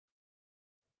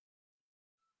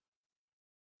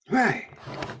Right.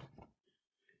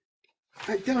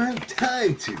 I don't have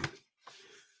time to.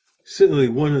 Certainly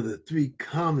one of the three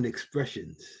common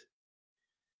expressions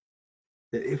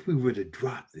that if we were to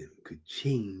drop them could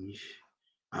change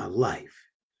our life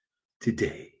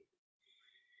today.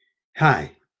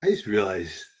 Hi, I just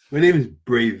realized my name is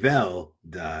Bravel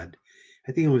Dodd.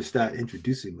 I think I'm going to start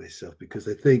introducing myself because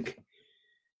I think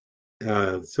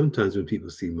sometimes when people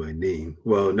see my name,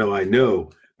 well, no, I know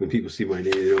when people see my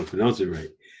name, they don't pronounce it right.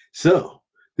 So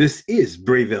this is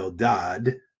Bravel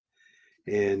Dodd,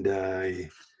 and I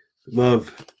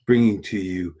love bringing to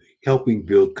you, helping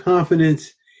build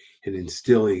confidence and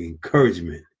instilling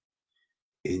encouragement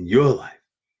in your life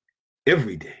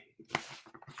every day.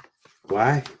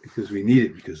 Why? Because we need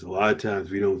it, because a lot of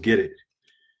times we don't get it.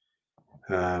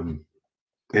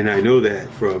 And I know that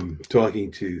from talking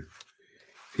to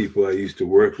people I used to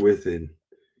work with and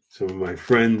some of my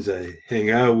friends I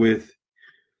hang out with.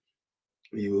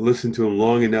 You listen to them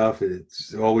long enough, and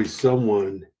it's always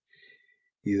someone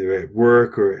either at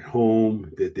work or at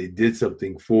home that they did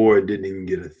something for and didn't even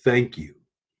get a thank you.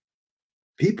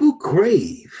 People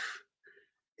crave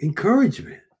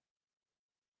encouragement.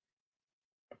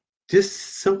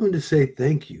 Just someone to say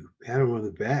thank you, pat them on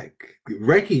the back,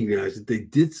 recognize that they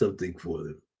did something for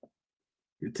them.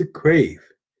 It's a crave.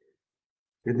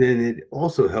 And then it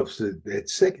also helps that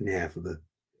second half of the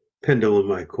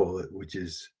pendulum, I call it, which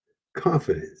is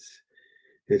confidence.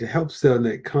 It helps on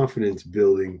that confidence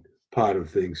building part of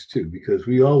things too, because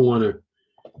we all want to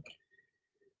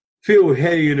feel we're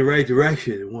heading in the right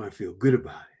direction and want to feel good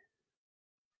about it.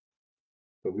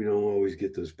 But we don't always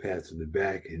get those pats on the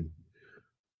back, and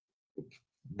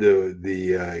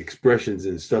the expressions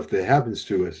and stuff that happens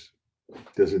to us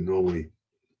doesn't normally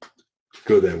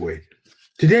go that way.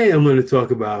 Today, I'm going to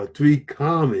talk about three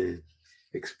common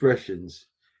expressions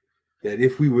that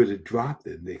if we were to drop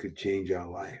them, they could change our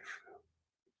life.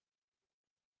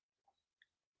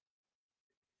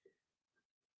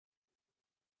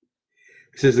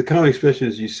 It says the common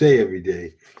expressions you say every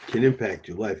day can impact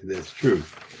your life, and that's true.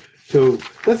 So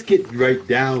let's get right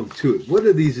down to it. What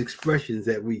are these expressions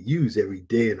that we use every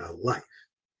day in our life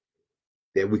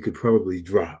that we could probably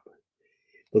drop?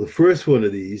 Well, the first one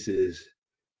of these is,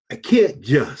 I can't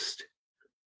just.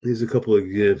 Here's a couple of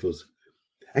examples.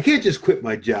 I can't just quit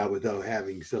my job without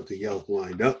having something else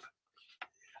lined up.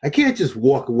 I can't just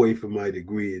walk away from my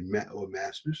degree or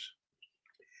master's.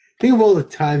 Think of all the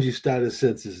times you start a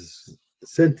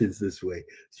sentence this way.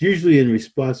 It's usually in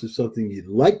response to something you'd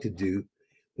like to do,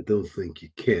 but don't think you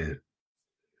can.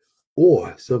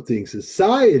 Or something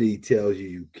society tells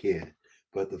you can.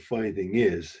 But the funny thing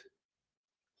is,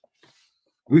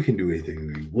 we can do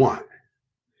anything we want.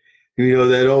 You know,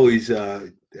 that always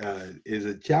is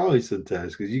a challenge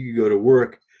sometimes, because you can go to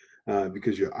work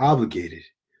because you're obligated.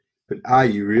 But are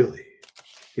you really?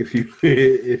 If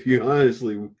you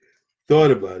honestly thought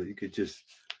about it, you could just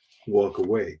walk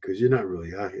away, because you're not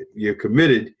really out here. You're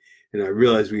committed, and I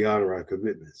realize we honor our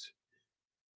commitments,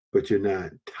 but you're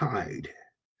not tied.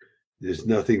 There's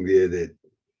nothing there that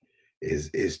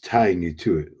is tying you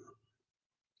to it.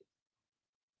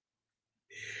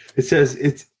 It says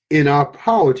it's in our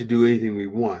power to do anything we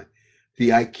want.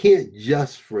 The I can't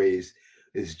just phrase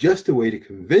is just a way to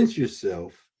convince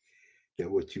yourself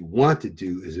that what you want to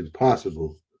do is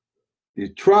impossible. You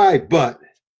try, but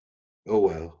oh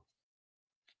well.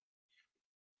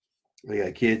 Like,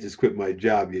 I can't just quit my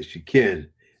job. Yes, you can.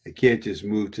 I can't just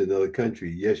move to another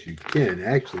country. Yes, you can,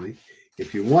 actually,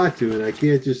 if you want to. And I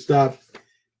can't just stop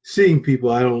seeing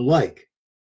people I don't like.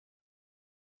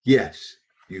 Yes,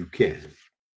 you can.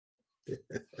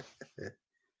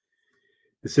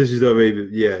 Decisions are made.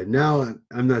 Yeah, now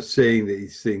I'm not saying that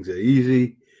these things are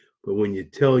easy, but when you're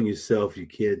telling yourself you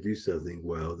can't do something,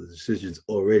 well, the decision's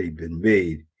already been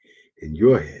made in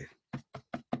your head.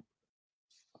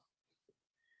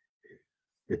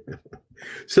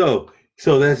 So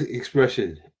that's the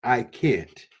expression, I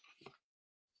can't.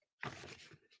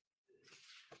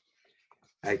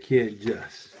 I can't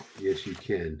just. Yes, you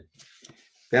can.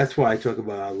 That's why I talk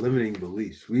about our limiting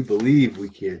beliefs. We believe we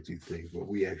can't do things, but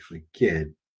we actually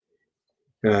can.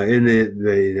 And it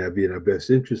may not be in our best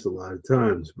interest a lot of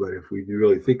times, but if we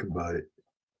really think about it,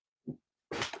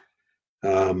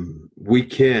 we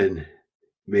can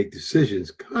make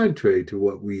decisions contrary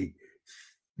to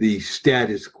the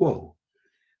status quo.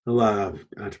 A lot of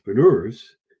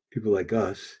entrepreneurs, people like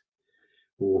us,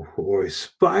 or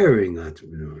aspiring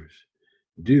entrepreneurs,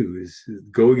 do is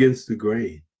go against the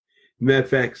grain. Matter of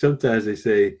fact, sometimes they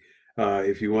say,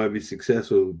 if you want to be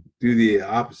successful, do the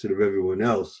opposite of everyone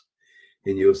else,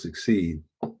 and you'll succeed.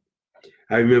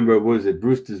 I remember, what was it,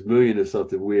 Brewster's Million or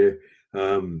something, where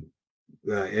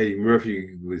Eddie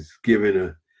Murphy was given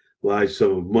a large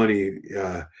sum of money,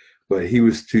 but he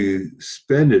was to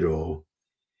spend it all.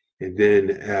 And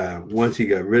then once he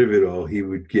got rid of it all, he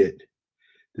would get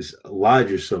this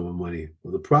larger sum of money.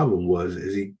 Well, the problem was,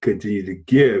 as he continued to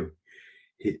give,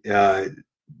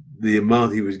 the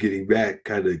amount he was getting back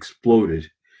kind of exploded,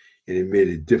 and it made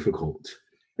it difficult.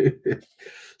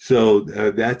 So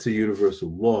that's a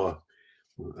universal law.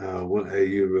 A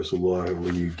universal law: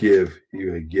 when you give,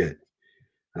 you get.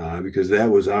 Because that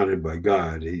was honored by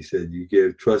God. He said, "You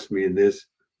give, trust me in this,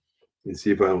 and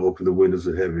see if I will open the windows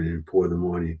of heaven and pour them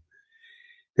on you."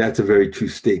 That's a very true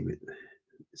statement.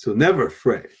 So never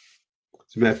fret.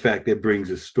 As a matter of fact, that brings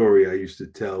a story I used to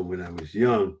tell when I was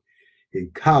young in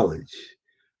college.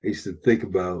 I used to think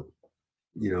about,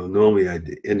 normally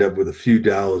I'd end up with a few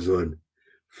dollars on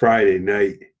Friday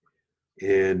night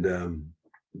and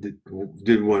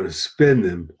didn't want to spend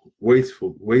them,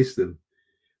 waste them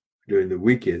during the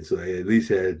weekend. So I at least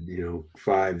had, $5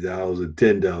 or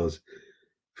 $10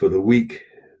 for the week,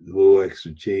 a little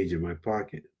extra change in my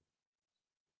pocket.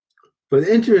 But an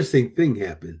interesting thing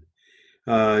happened.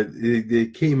 There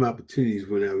came opportunities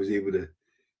when I was able to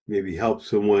maybe help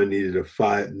someone needed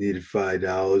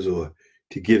 $5 or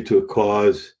to give to a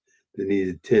cause that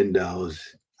needed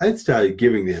 $10. I started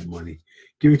giving that money,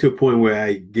 giving to a point where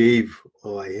I gave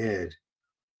all I had,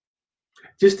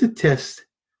 just to test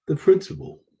the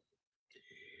principle.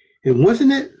 And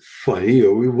wasn't it funny,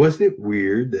 or wasn't it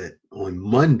weird that on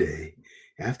Monday,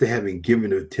 after having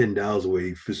given her $10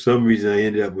 away, for some reason I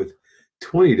ended up with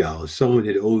 $20. Someone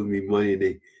had owed me money and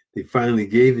they finally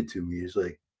gave it to me. It's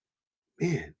like,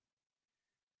 man,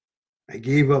 I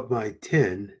gave up my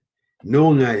 10,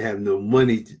 knowing I'd have no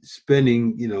money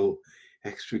spending,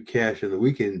 extra cash on the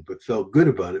weekend, but felt good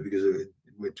about it because it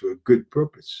went to a good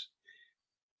purpose.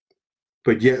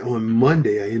 But yet on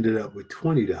Monday, I ended up with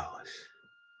 $20.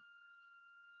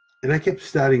 And I kept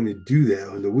starting to do that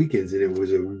on the weekends, and it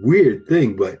was a weird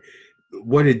thing, but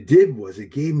what it did was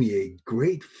it gave me a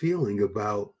great feeling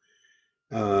about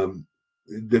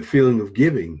the feeling of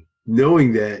giving,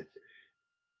 knowing that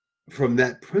from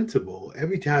that principle,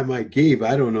 every time I gave,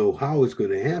 I don't know how it's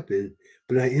going to happen,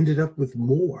 but I ended up with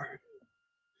more.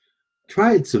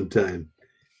 Try it sometime.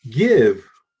 Give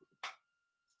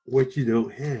what you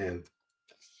don't have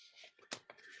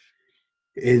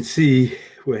and see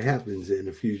what happens in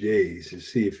a few days, and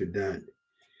see if you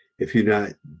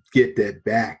not get that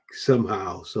back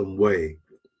somehow, some way.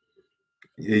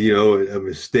 A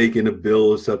mistake in a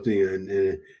bill or something, and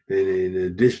an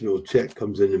additional check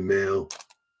comes in the mail.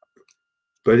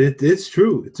 But it's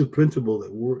true. It's a principle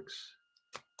that works.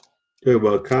 Talk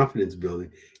about confidence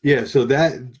building. Yeah, so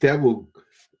that will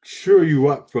shore you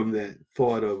up from that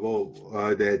thought of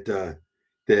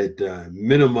that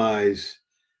minimize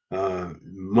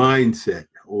mindset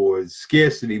or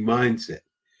scarcity mindset.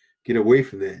 Get away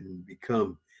from that and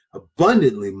become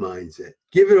abundantly mindset.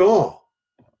 Give it all,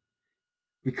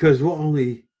 because we're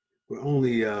only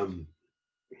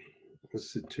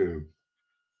what's the term?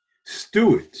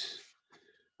 Stewards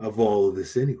of all of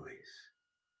this, anyways.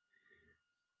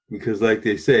 Because, like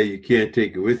they say, you can't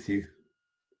take it with you.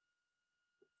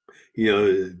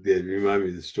 That reminded me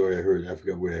of the story I heard. I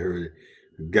forgot where I heard it.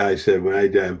 The guy said, "When I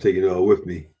die, I'm taking it all with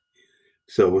me."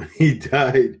 So when he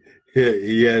died,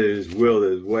 he had in his will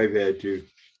that his wife had to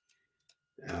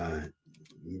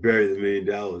bury the $1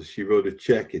 million. She wrote a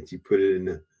check and she put it in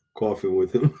the coffin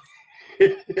with him.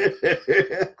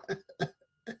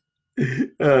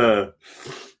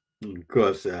 Of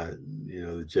course,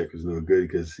 the check was no good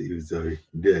because he was already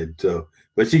dead. So,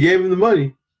 but she gave him the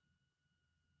money.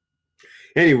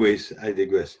 Anyways, I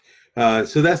digress.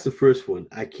 So that's the first one.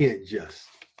 I can't just,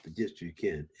 but yes, you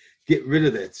can. Get rid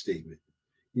of that statement.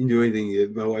 You can do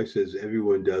anything. My wife says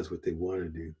everyone does what they want to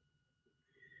do.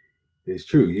 It's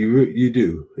true. You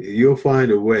do. You'll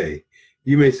find a way.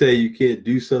 You may say you can't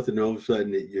do something, and all of a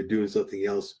sudden you're doing something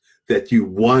else that you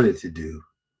wanted to do.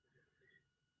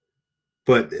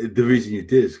 But the reason you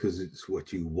did is because it's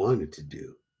what you wanted to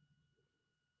do.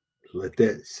 Let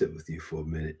that sit with you for a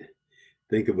minute.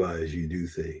 Think about it as you do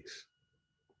things.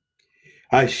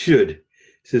 I should,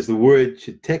 says the word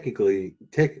should technically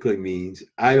means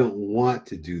I don't want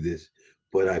to do this,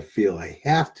 but I feel I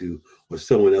have to, or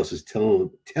someone else is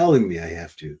telling me I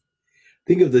have to.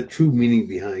 Think of the true meaning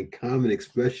behind common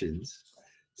expressions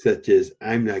such as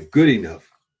I'm not good enough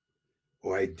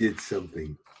or I did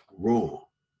something wrong.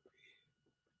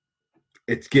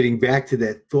 It's getting back to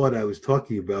that thought I was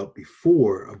talking about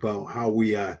before about how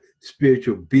we are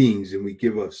spiritual beings and we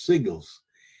give off signals,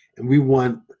 and we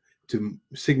want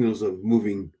signals of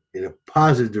moving in a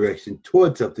positive direction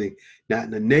towards something, not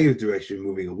in a negative direction,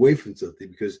 moving away from something,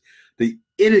 because the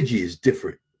energy is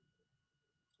different.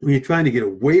 When you're trying to get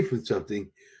away from something,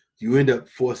 you end up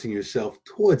forcing yourself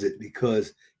towards it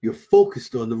because you're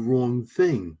focused on the wrong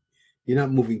thing. You're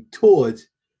not moving towards,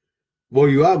 well,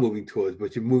 you are moving towards,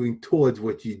 but you're moving towards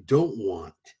what you don't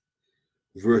want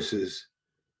versus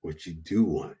what you do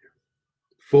want.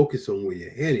 Focus on where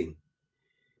you're heading,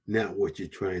 not what you're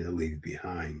trying to leave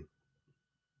behind.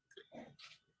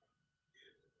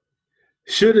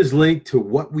 Should is linked to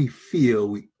what we feel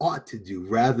we ought to do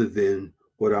rather than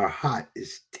what our heart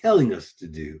is telling us to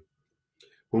do.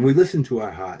 When we listen to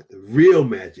our heart, the real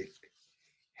magic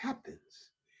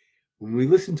happens. When we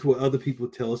listen to what other people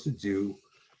tell us to do,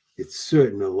 it's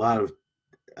certain a lot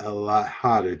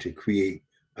harder to create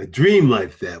a dream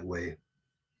life that way.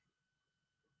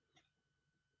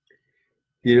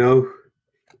 You know,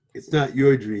 it's not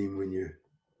your dream when you're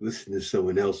listening to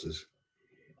someone else's.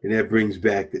 And that brings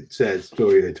back that sad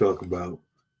story I talk about.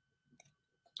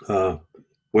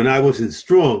 When I wasn't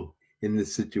strong in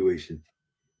this situation,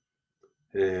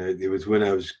 it was when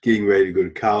I was getting ready to go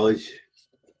to college.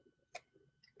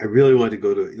 I really wanted to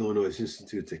go to Illinois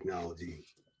Institute of Technology.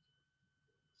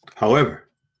 However,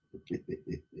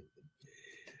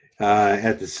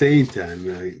 at the same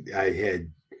time, I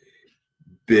had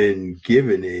been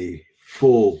given a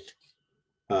full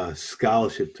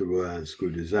scholarship to Rhode Island School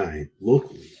of Design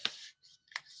locally.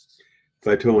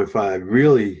 But I told my father I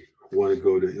really want to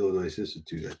go to Illinois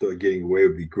Institute. I thought getting away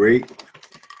would be great.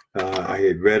 I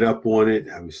had read up on it.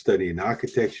 I was studying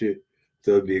architecture.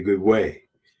 So it would be a good way.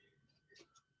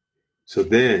 So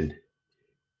then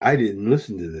I didn't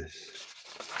listen to this.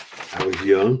 I was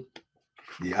young.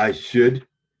 I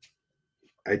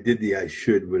did the I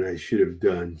should when I should have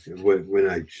done, when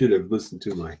I should have listened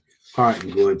to my heart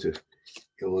and gone to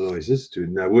Illinois Institute.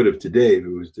 And I would have today if it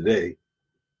was today,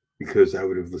 because I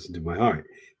would have listened to my heart.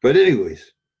 But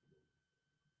anyways,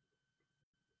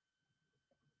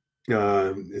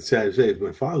 it's sad to say, it's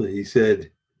my father. He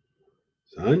said,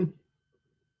 son,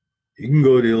 you can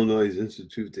go to Illinois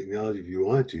Institute of Technology if you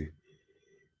want to,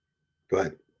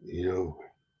 but,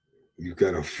 you've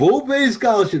got a full-pay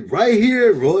scholarship right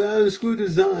here at Rhode Island School of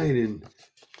Design, and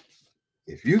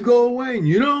if you go away and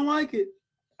you don't like it,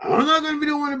 I'm not going to be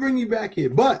the one to bring you back here,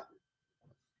 but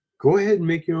go ahead and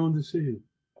make your own decision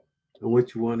on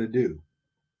what you want to do.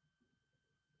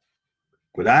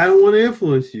 But I don't want to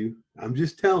influence you. I'm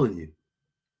just telling you.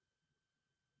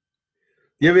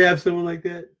 You ever have someone like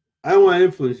that? I don't want to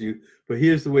influence you, but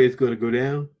here's the way it's going to go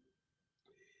down.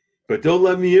 But don't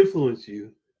let me influence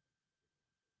you.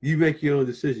 You make your own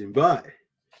decision. But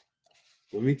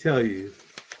let me tell you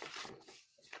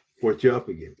what you're up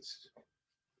against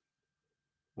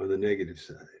on the negative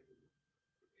side.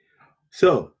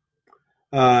 So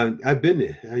I've been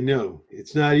there. I know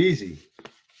it's not easy,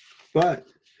 but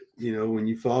when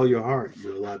you follow your heart,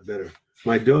 you're a lot better.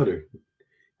 My daughter,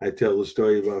 I tell a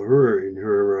story about her and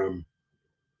her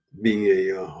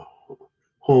being a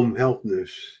home health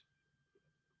nurse.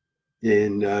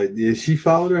 And she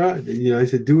followed her heart. I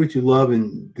said, do what you love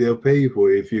and they'll pay you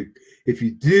for it. If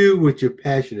you do what you're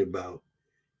passionate about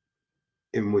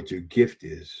and what your gift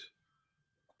is,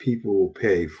 people will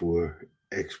pay for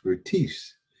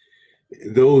expertise.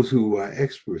 Those who are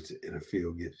experts in a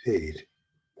field get paid.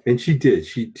 And she did.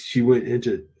 She went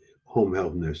into home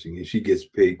health nursing and she gets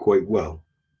paid quite well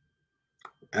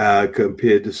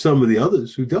compared to some of the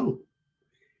others who don't.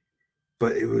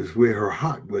 But it was where her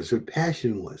heart was, her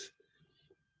passion was.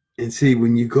 And see,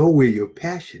 when you go where your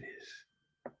passion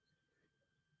is,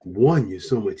 one, you're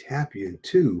so much happier, and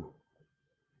two,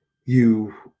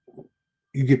 you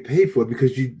get paid for it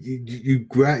because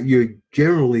you're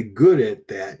generally good at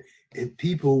that, and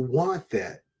people want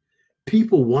that.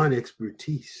 People want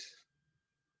expertise.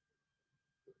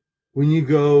 When you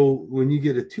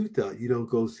get a tooth out, you don't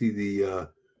go see the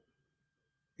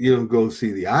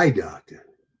eye doctor.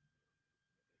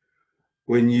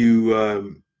 When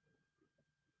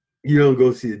you don't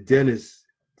go see a dentist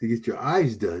to get your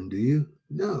eyes done, do you?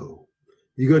 No.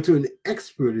 You go to an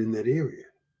expert in that area.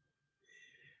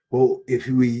 Well, if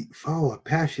we follow our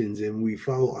passions and we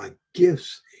follow our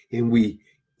gifts and we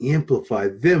amplify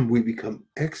them, we become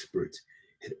experts,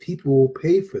 and people will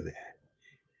pay for that.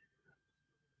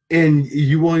 And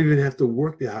you won't even have to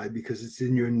work that hard because it's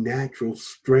in your natural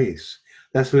strengths.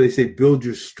 That's why they say build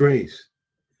your strengths.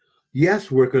 Yes,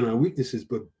 work on our weaknesses,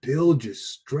 but build your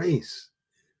strengths.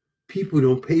 People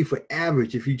don't pay for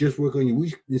average. If you just work on your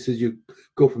weaknesses, you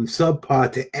go from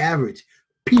subpar to average.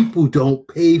 People don't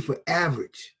pay for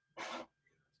average.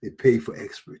 They pay for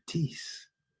expertise.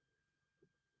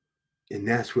 And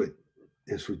that's what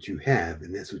That's what you have,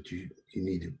 and that's what you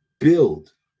need to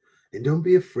build. And don't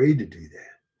be afraid to do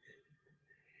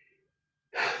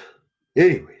that.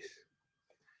 Anyways.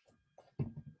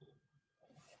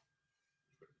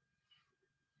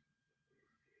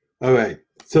 All right.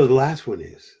 So the last one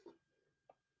is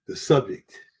the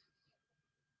subject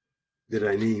that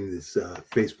I named this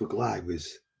Facebook Live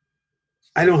is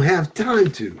I don't have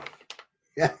time to.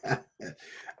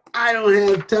 I don't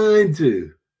have time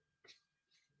to.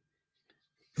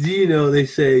 Do you know, they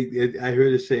say, I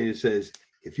heard a saying that says,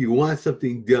 if you want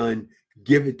something done,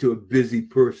 give it to a busy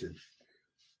person.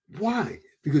 Why?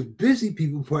 Because busy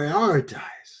people prioritize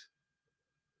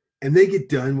and they get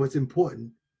done what's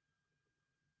important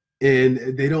and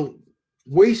they don't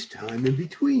waste time in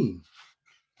between.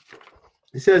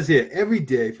 It says here, every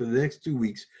day for the next 2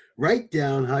 weeks, write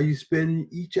down how you spend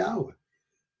each hour.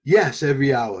 Yes,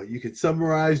 every hour. You can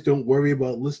summarize. Don't worry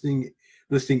about listing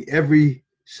every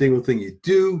single thing you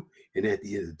do. And at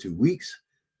the end of 2 weeks,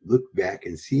 look back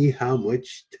and see how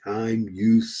much time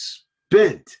you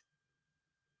spent.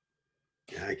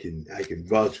 I can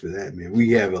vouch for that, man.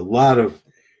 We have a lot of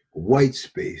white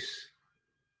space.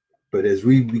 But as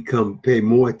we pay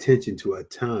more attention to our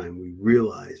time, we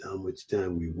realize how much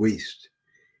time we waste.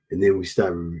 And then we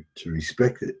start to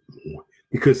respect it more.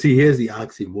 Because see, here's the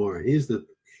oxymoron. Here's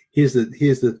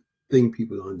the thing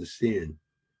people don't understand.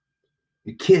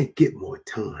 You can't get more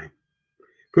time.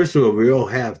 First of all, we all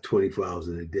have 24 hours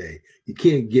in a day. You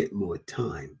can't get more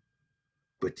time,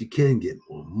 but you can get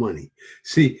more money.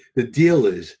 See, the deal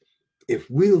is, if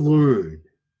we learn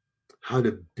how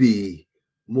to be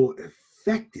more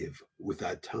effective with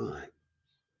our time,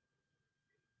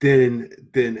 then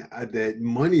that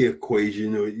money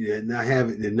equation, or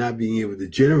not being able to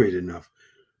generate enough,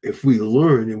 if we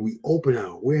learn and we open our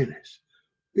awareness,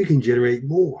 we can generate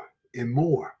more and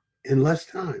more in less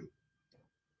time.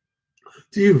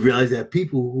 Do you realize that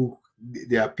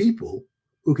there are people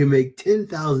who can make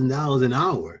 $10,000 an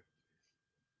hour,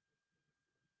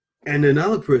 and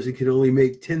another person can only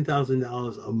make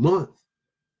 $10,000 a month,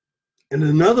 and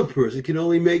another person can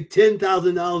only make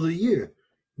 $10,000 a year?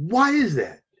 Why is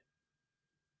that?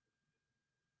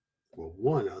 Well,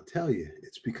 one, I'll tell you,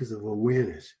 it's because of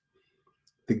awareness.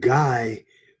 The guy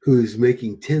who's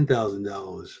making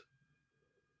 $10,000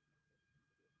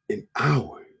 an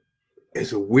hour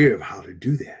is aware of how to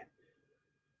do that,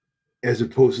 as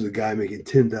opposed to the guy making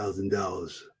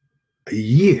 $10,000 a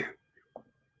year,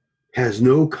 has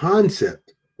no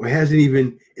concept or hasn't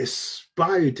even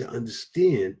aspired to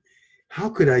understand, how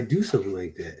could I do something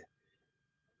like that?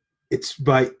 It's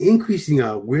by increasing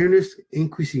our awareness,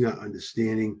 increasing our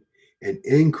understanding, and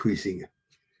increasing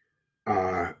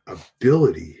our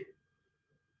ability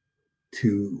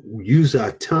to use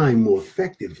our time more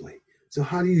effectively. So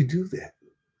how do you do that?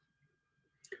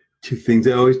 Two things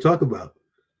I always talk about.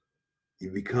 You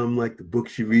become like the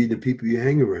books you read and the people you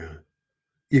hang around.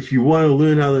 If you want to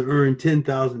learn how to earn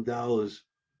 $10,000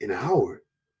 an hour,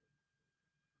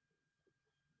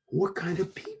 what kind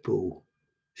of people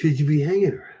should you be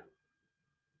hanging around?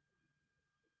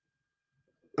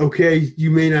 Okay,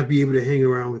 you may not be able to hang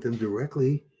around with them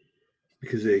directly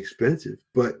because they're expensive,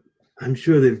 but I'm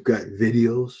sure they've got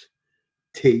videos,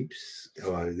 tapes,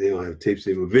 or they don't have tapes,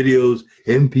 they have videos,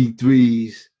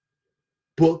 MP3s,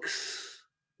 books.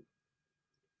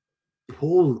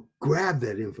 Grab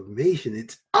that information.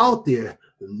 It's out there.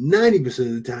 90%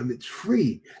 of the time, it's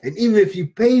free. And even if you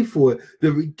pay for it,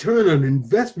 the return on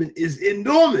investment is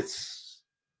enormous.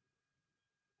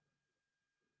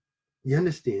 You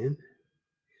understand?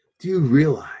 Do you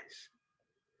realize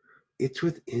it's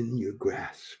within your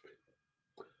grasp?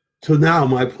 So now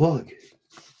my plug,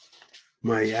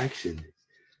 my action.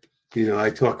 I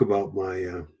talk about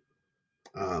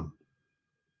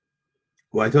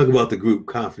I talk about the group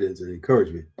Confidence and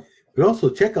Encouragement, but also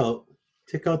check out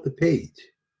the page.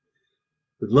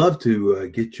 Would love to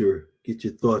get your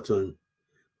thoughts on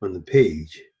the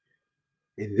page.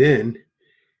 And then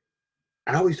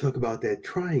I always talk about that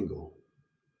triangle.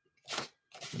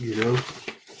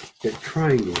 That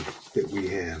triangle that we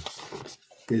have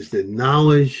is the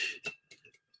knowledge,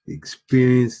 the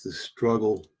experience, the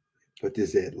struggle, but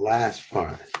there's that last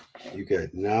part. You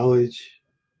got knowledge.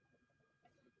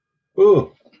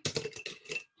 Oh,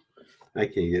 I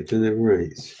can't get to the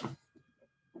race.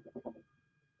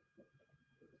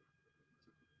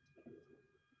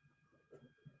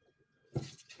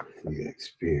 You got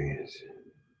experience.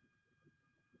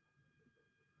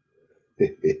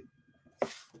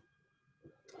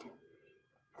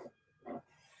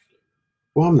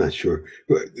 Well, I'm not sure.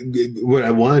 What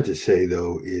I wanted to say,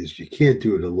 though, is you can't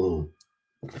do it alone.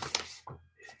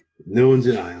 No one's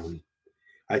an island.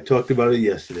 I talked about it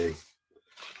yesterday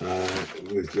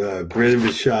with Brandon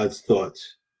Rashad's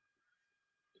thoughts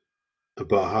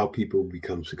about how people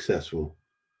become successful.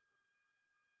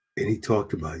 And he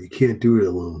talked about you can't do it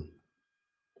alone.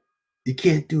 You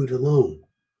can't do it alone.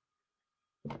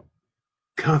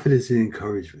 Confidence and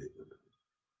encouragement.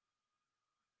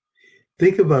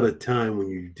 Think about a time when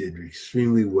you did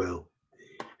extremely well,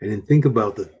 and then think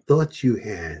about the thoughts you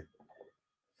had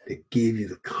that gave you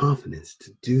the confidence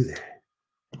to do that.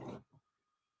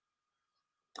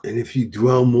 And if you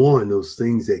dwell more on those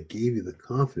things that gave you the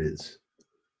confidence,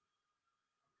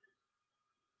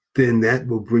 then that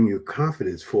will bring your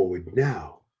confidence forward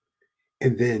now.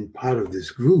 And then part of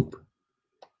this group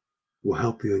will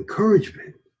help you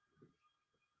encouragement.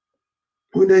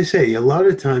 What did I say? A lot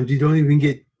of times you don't even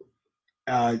get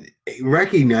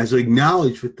recognized or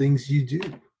acknowledged for things you do.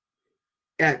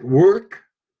 At work,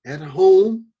 at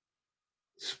home,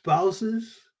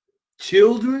 spouses,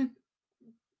 children.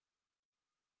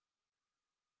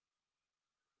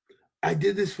 I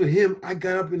did this for him. I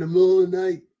got up in the middle of the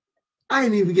night. I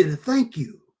didn't even get a thank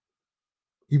you.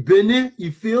 You been there?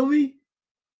 You feel me?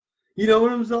 You know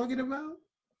what I'm talking about?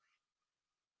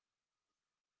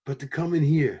 But to come in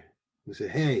here and say,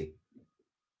 hey,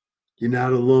 you're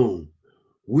not alone.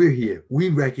 We're here. We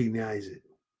recognize it.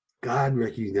 God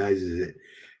recognizes it.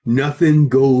 Nothing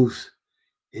goes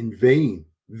in vain.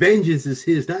 Vengeance is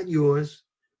his, not yours.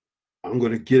 I'm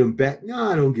going to get him back. No,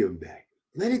 I don't give him back.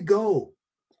 Let it go.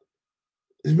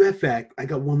 As a matter of fact, I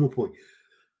got one more point.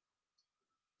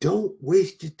 Don't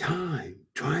waste your time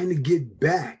trying to get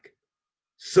back.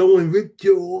 Someone ripped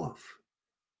you off.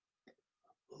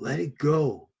 Let it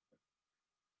go.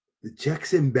 The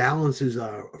checks and balances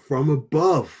are from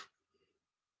above.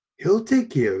 He'll take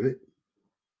care of it.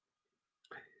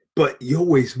 But you'll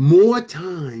waste more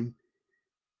time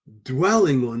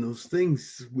dwelling on those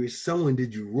things where someone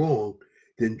did you wrong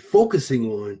than focusing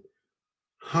on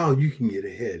how you can get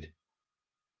ahead.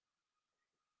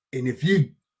 And if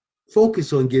you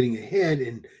focus on getting ahead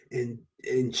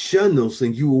and shun those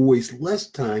things, you will waste less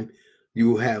time.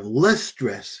 You will have less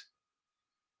stress,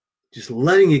 just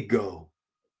letting it go,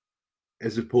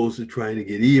 as opposed to trying to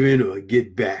get even or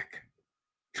get back.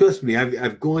 Trust me,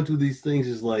 I've gone through these things.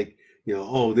 It's like,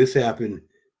 oh, this happened,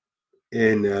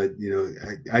 and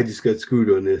I just got screwed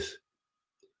on this.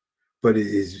 But it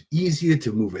is easier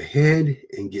to move ahead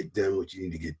and get done what you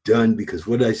need to get done, because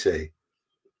what I say,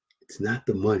 it's not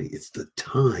the money, it's the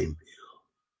time.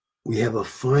 We have a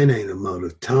finite amount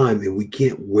of time, and we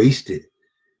can't waste it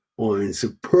on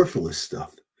superfluous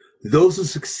stuff. Those who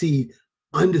succeed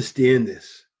understand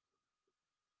this.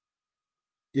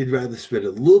 You'd rather spend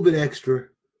a little bit extra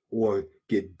or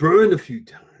get burned a few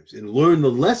times and learn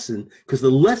the lesson, because the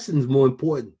lesson is more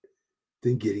important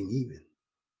than getting even.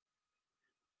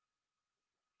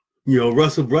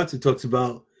 Russell Brunson talks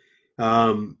about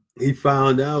he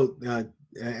found out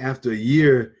after a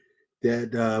year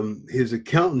that his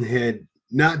accountant had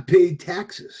not paid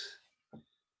taxes.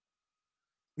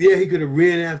 Yeah, he could have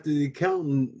ran after the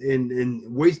accountant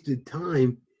and wasted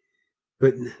time,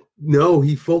 but no,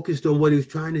 he focused on what he was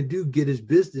trying to do, get his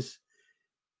business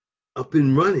up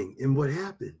and running. And what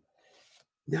happened?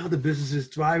 Now the business is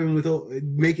thriving with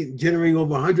generating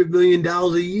over $100 million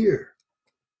a year.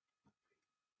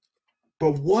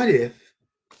 But what if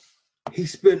he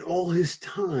spent all his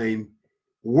time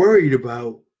worried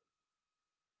about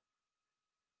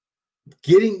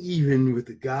getting even with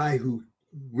the guy who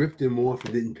ripped him off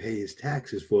and didn't pay his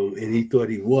taxes for him, and he thought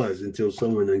he was, until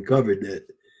someone uncovered that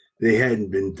they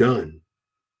hadn't been done.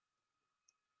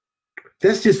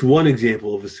 That's just one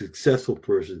example of a successful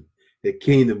person that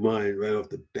came to mind right off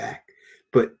the bat.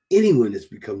 But anyone that's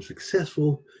become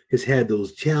successful has had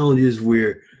those challenges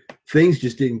where things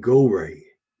just didn't go right,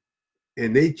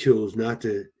 and they chose not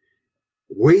to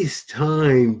waste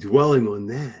time dwelling on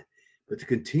that, but to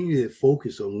continue to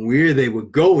focus on where they were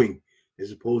going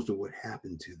as opposed to what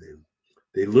happened to them.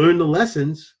 They learned the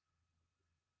lessons.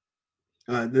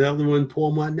 The other one,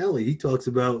 Paul Martinelli, he talks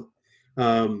about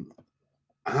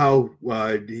how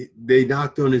they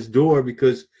knocked on his door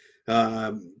because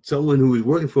someone who was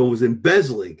working for him was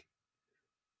embezzling.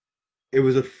 It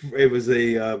was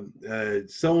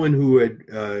someone who had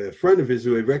a friend of his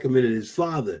who had recommended his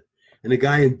father, and the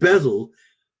guy embezzled,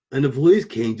 and the police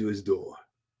came to his door.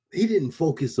 He didn't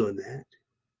focus on that.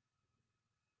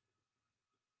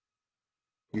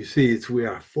 You see, it's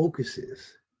where our focus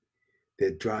is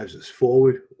that drives us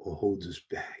forward or holds us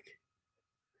back.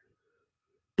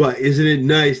 But isn't it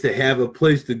nice to have a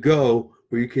place to go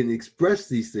where you can express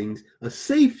these things, a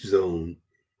safe zone,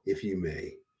 if you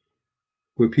may,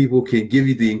 where people can give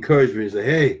you the encouragement and say,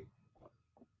 hey,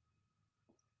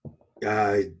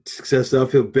 Success,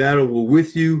 uphill battle, we're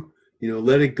with you.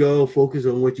 Let it go. Focus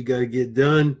on what you got to get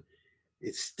done.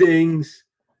 It stings.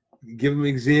 Give them an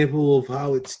example of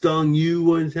how it stung you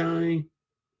one time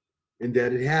and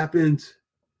that it happens,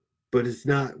 but it's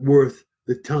not worth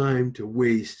the time to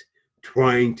waste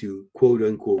trying to quote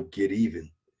unquote get even,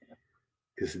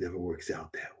 because it never works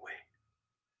out that way.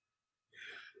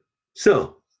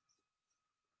 So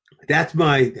that's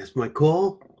my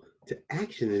call to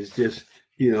action, is just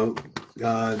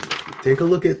take a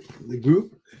look at the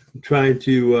group. I'm trying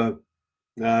to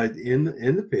in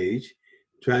the page,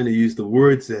 trying to use the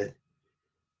words that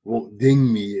won't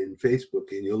ding me in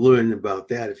Facebook, and you'll learn about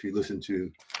that if you listen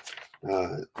to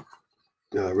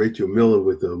Rachel Miller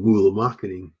with Moolah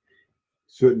Marketing.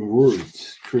 Certain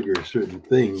words trigger certain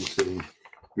things and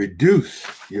reduce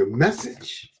your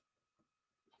message.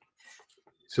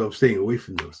 So I'm staying away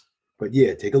from those. But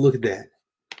yeah, take a look at that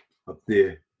up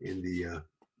there in the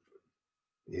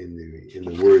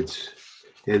words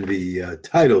and the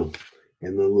title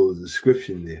and the little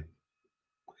description there.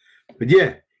 But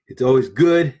yeah, it's always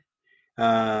good.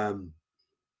 And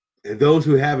those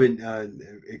who haven't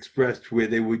expressed where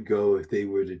they would go if they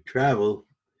were to travel,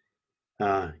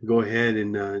 go ahead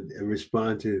and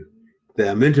respond to that.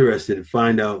 I'm interested to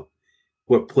find out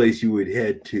what place you would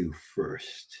head to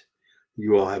first.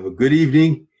 You all have a good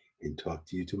evening, and talk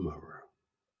to you tomorrow.